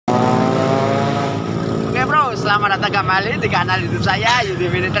selamat datang kembali di kanal YouTube saya,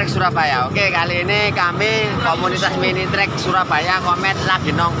 YouTube Minitrek Surabaya. Oke, kali ini kami komunitas Minitrek Surabaya KOMET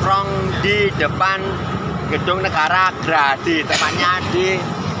lagi nongkrong di depan gedung negara Gradi, tepatnya di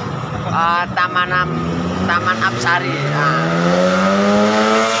Taman Apsari. Nah.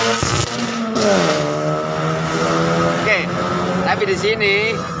 Oke, tapi di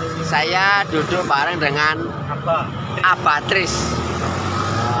sini saya duduk bareng dengan Abah Tres.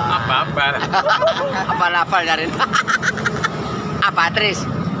 Apa dari Abah Tres.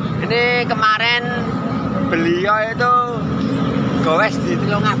 Ini kemarin beliau itu gowes di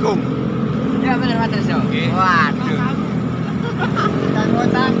Tulungagung. Ya benar Abah Tres. Waduh.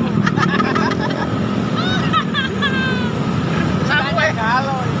 Sampai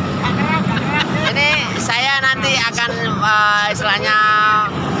kalau ini saya nanti akan istilahnya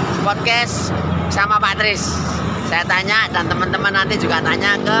podcast sama Pak Tres. Saya tanya dan teman-teman nanti juga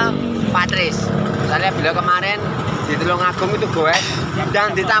tanya ke Pak Tres. Soalnya beliau kemarin di Tulungagung itu goes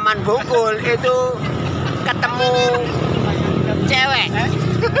dan di Taman Pukul itu ketemu cewek.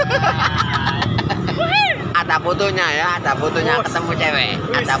 Ada fotonya ya, ada fotonya ketemu cewek,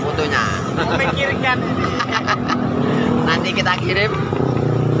 ada fotonya. Memikirkan. Nanti kita kirim,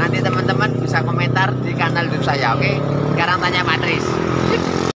 nanti teman-teman bisa komentar di kanal YouTube saya, oke? Sekarang tanya Pak Tres.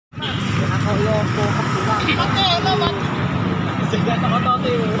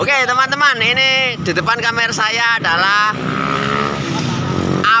 Oke teman-teman, ini di depan kamera saya adalah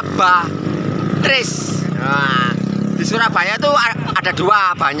Abah Tres. Nah, di Surabaya tuh ada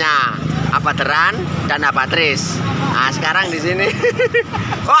dua abahnya, Abah Teran dan Abah Tres. Nah sekarang di sini,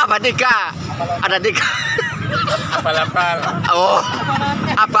 oh Abah tiga, ada tiga. Abah. Oh,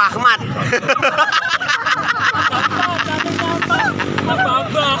 Abah Ahmad.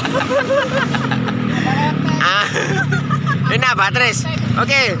 Ini Abah Tres.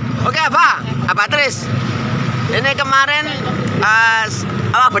 Oke Abah Tres. Ini kemarin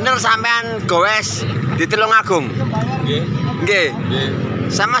apa bener sampean gowes di Tulungagung? Nggih.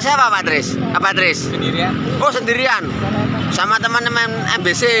 Sama siapa Pak Tres? Abah Tres? Sendirian. Oh sendirian. Sama teman-teman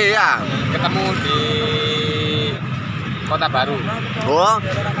MBC ya. Ketemu di Kota Baru. Oh,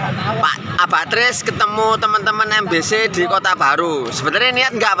 Pak Abah Tres ketemu teman-teman MBC di Kota Baru. Sebenarnya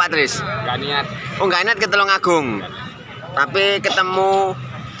niat nggak Pak Tres? Nggak niat. Oh nggak niat ke Tulungagung. Tapi ketemu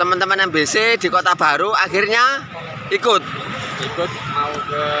teman-teman MBC di Kota Baru, akhirnya ikut mau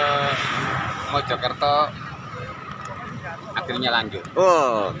ke Mojokerto, akhirnya lanjut.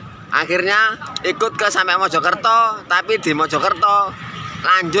 Oh, akhirnya ikut ke sampai Mojokerto, tapi di Mojokerto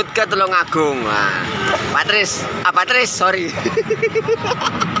lanjut ke Tulungagung. Nah, Abah Tres, sorry.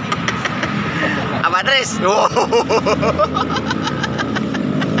 Abah Tres. Oh.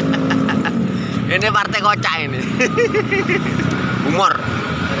 Ini partai kocak ini. Humor.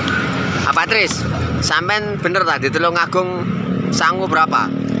 Abah Tres, sampean bener tadi Tulungagung sangu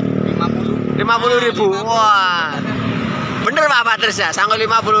berapa? 50.000. Wah. Bener Pak Abah Tres ya, sangu 50.000.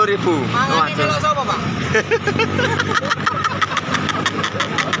 Waduh. Pak?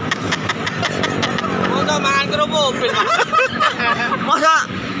 Masa mangan kerupuk mobil, Pak? Masa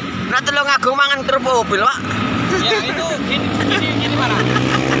nah Tulungagung mangan kerupuk mobil, Pak? Ya itu gini mana?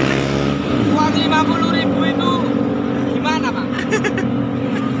 Uang 50.000 itu gimana Pak?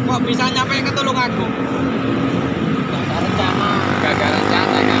 Kok bisa nyampe ke Tulungagung? Gagal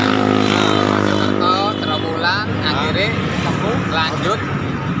rencana kan? Mojokerto, Terowulan, akhirnya lanjut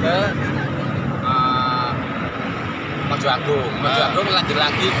ke Mojoagung. Mojoagung lanjut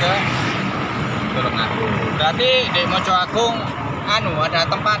lagi ke Tulungagung. Berarti di Mojoagung ada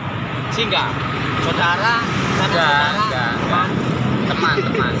tempat singgah? Saudara? Enggak.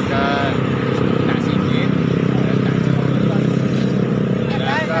 Teman-teman ke kasih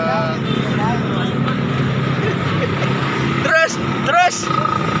terus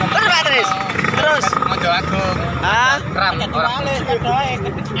Pak Tres. Terus Mojoagung. Kram orang.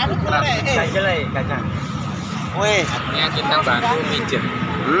 Kacang. Wih, artinya kita bantu mijet.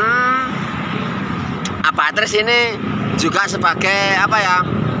 Abah Tres ini juga sebagai apa ya?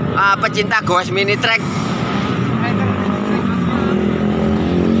 Pecinta gowes Minitrek.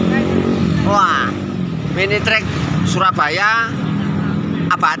 Wah, Minitrek Surabaya.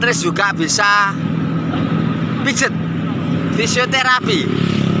 Abah Tres juga bisa pijet, fisioterapi.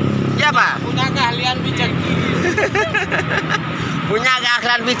 Ya Pak? Punya keahlian pijet. Punya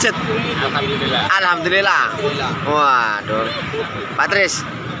keahlian pijet. Alhamdulillah. Waduh. Pak Tres,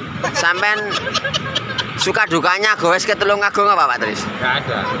 sampean suka dukanya gowes ke Tulungagung apa Pak Tres?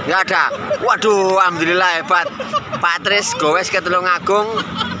 Nggak ada. Waduh, alhamdulillah hebat. Pak Tres gowes ke Tulungagung,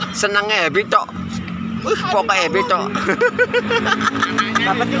 senengnya happy tok. Pokoknya happy tok.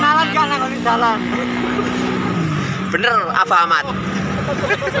 Dapat kenalan kan di jalan. Bener Abah Ahmad.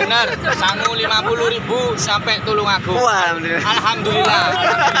 Bener, sangu 50.000 sampai Tulungagung. Wah, alhamdulillah. Alhamdulillah.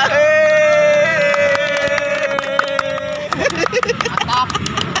 Mantap.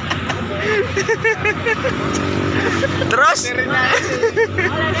 Terus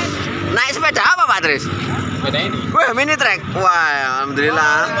naik sepeda apa Pak Tres? Sepeda ini. Wah, Minitrek. Wah,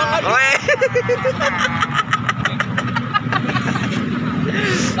 alhamdulillah. Wih.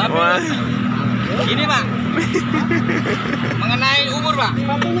 Tapi Wah. ini Pak, mengenai umur Pak.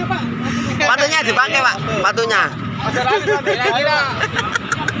 Patunya Pak. Patunya dipakai Pak, patunya. Kira-kira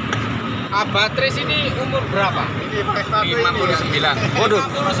Abah Tres ini umur berapa? 59. Waduh.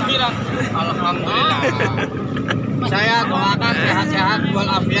 59. Alhamdulillah. Saya doakan sehat-sehat,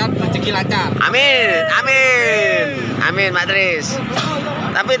 walafiat, rezeki lancar. Amin, amin, amin Pak Tres.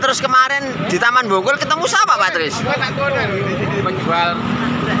 Tapi terus kemarin di Taman Bogor ketemu siapa Pak Tres? Menjual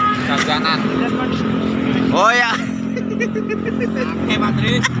jajanan. Oh ya. Oke Pak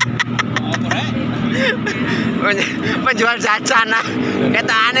Tres. Penjual jajanan.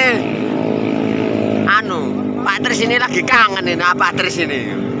 Kata aneh. Anu, Pak Tres ini lagi kangen ini, apa Tres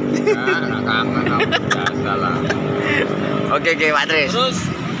ini? Nggak kangen, biasa lah. Oke, Pak Tres.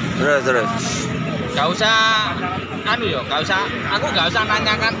 Terus. Gak usah, aku gak usah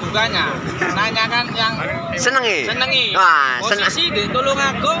nanyakan dukanya, nanyakan yang Senengi. Wah, posisi di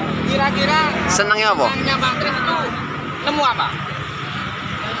Tulungagung, kira-kira senengnya apa? senangnya Pak Tres itu nemu apa?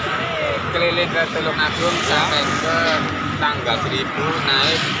 Keliling ke Tulungagung sampai ke tanggal 1000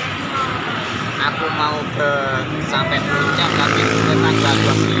 naik. Aku mau ke sampai puncak tapi ke tanggal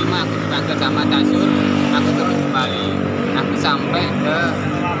 25 aku dipanggil sama Casur, aku turun kembali. Aku sampai ke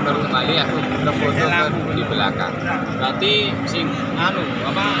turun kembali, aku ke foto di belakang. Berarti singgah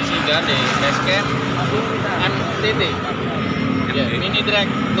di base camp MTT. Ya, Minitrek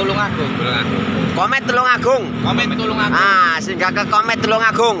Tulungagung. KOMET Tulungagung. KOMET Tulungagung. Ah, sehingga ke KOMET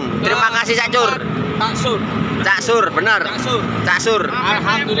Tulungagung. Terima kasih Cak Sur. Cak Sur, bener. Cak Sur.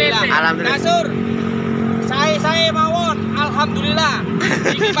 Alhamdulillah. Alhamdulillah. Cak Sur. Saya mawon. Alhamdulillah.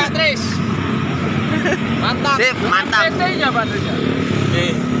 Ini Pak Tres. Mantap. Sip, mantap. PT-nya Pak Tres.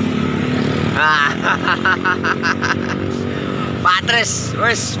 Ah. Pak Tres,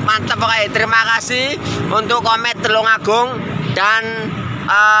 wis mantap pokoknya. Terima kasih untuk KOMET Tulungagung dan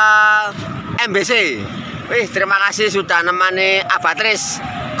MBC. Wih, terima kasih sudah nemani Abah Tres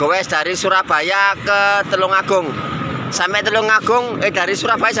Gowes dari Surabaya ke Tulungagung. Sampai Tulungagung, dari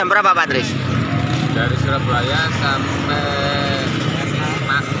Surabaya jam berapa Pak Tres? Dari Surabaya sampai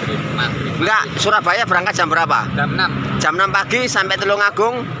maghrib. Enggak, Surabaya berangkat jam berapa? Jam 6. Jam 6 pagi sampai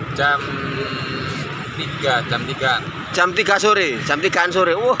Tulungagung Jam 3. jam 3 sore, jam 3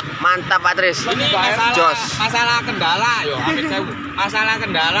 sore. Mantap Pak Tres. Ini masalah kendala, masalah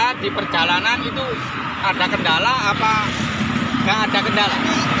kendala di perjalanan itu ada kendala apa nggak ada kendala?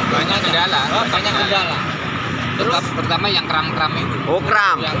 Banyak kendala. Oh, banyak kendala. Terus pertama yang kram itu. Oh,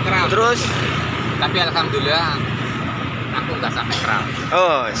 kram. Yang kram. Terus tapi alhamdulillah aku nggak sampai kram.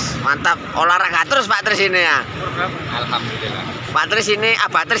 oh, mantap. Olahraga terus Pak Tres ini ya. Alhamdulillah. Pak Tres ini,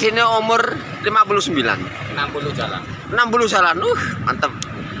 Abah Tres ini umur 59. 60 jalan. 60 jalan. Mantap.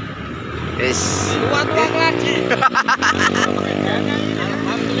 Yes. Tua-tua lagi.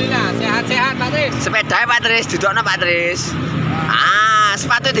 Alhamdulillah, sehat-sehat Pak Tres. Sepeda Pak Tres, duduknya Pak Tres.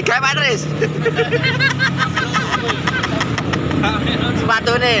 Sepatu digawe Pak Tres.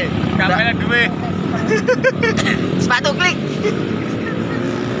 Sepatu nih. Kamera duwe. Sepatu klik.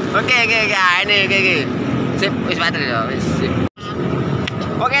 Oke. Ini oke. Sip, wis Pak Tres ya, wis. Sip.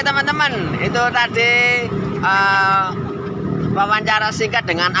 Oke teman-teman, itu tadi wawancara singkat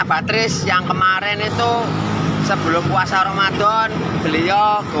dengan Abah Tres yang kemarin itu sebelum puasa Ramadan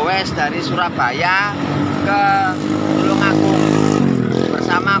beliau gowes dari Surabaya ke Tulungagung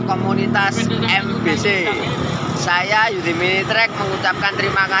bersama komunitas MBC. Saya Yudi Minitrek mengucapkan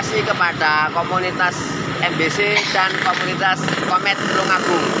terima kasih kepada komunitas MBC dan komunitas KOMET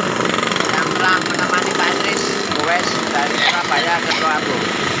Tulungagung yang telah menemani Pak Tres gowes dari Surabaya ke Tulungagung.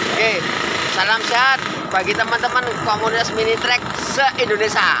 Oke, salam sehat bagi teman-teman komunitas Minitrek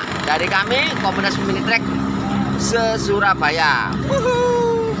se-Indonesia. Dari kami komunitas Minitrek se-Surabaya.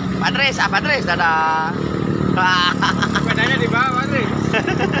 Pak Tres, Abah Tres, dadah. Sepedanya di bawah Pak Tres.